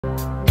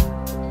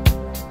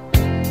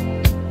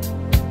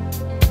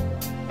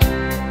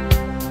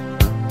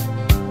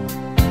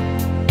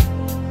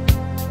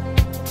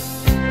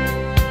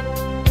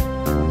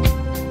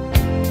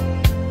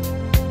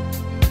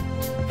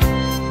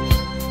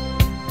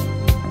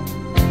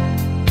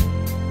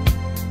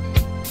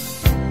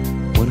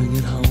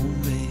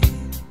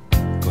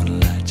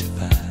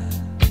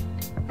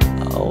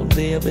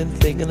day I've been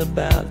thinking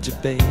about you,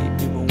 baby,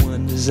 my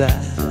one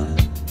desire.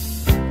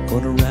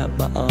 Gonna wrap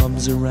my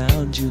arms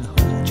around you and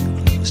hold you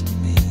close to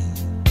me.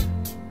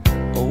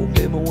 Oh,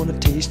 baby, I wanna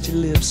taste your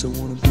lips, I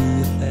wanna be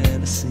a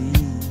fantasy,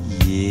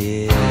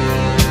 yeah.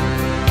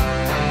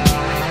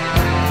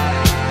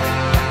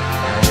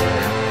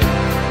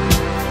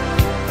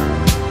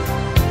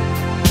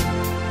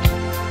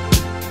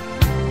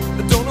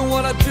 I don't know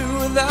what I'd do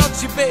without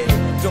you, babe.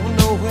 Don't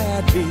know where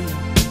I'd be.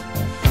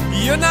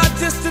 You're not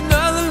just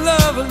another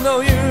lover,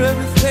 no, you're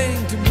everything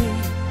to me.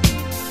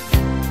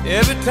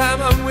 Every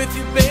time I'm with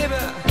you, baby, I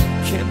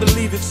can't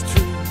believe it's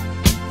true.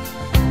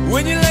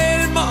 When you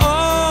lay in my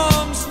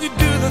arms and you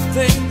do the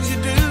things you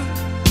do,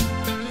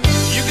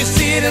 you can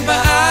see it in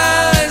my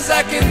eyes,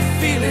 I can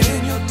feel it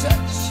in your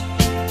touch.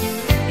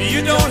 You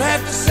don't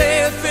have to say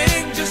a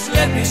thing, just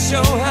let me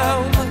show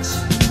how much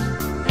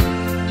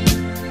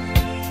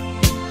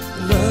I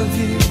love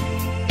you,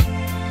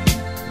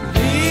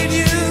 need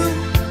you,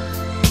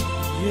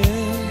 yeah.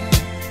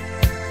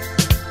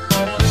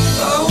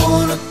 I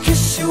wanna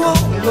kiss you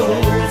all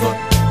over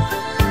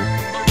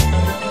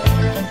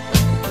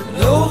and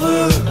over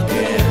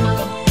again.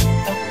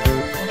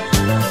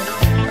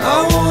 I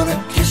wanna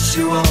kiss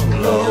you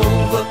all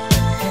over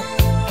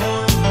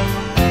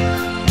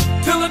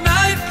till the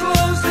night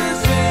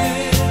closes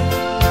in,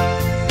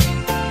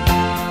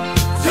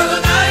 till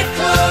the night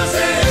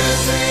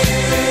closes in.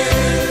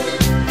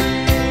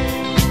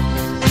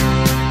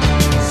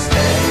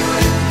 Stay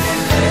with me,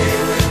 lay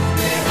with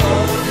me,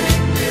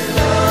 holding me,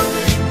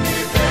 loving me,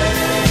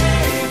 baby.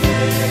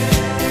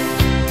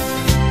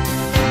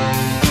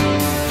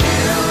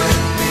 Here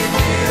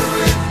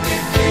with me,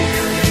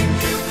 feeling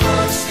you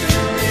close to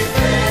me,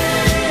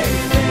 baby.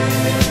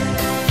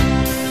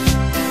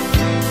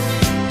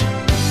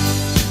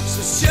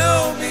 So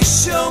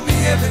show me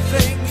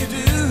everything you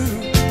do,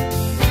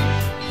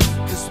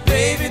 'cause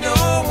baby, no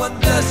one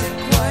does it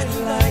quite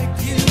like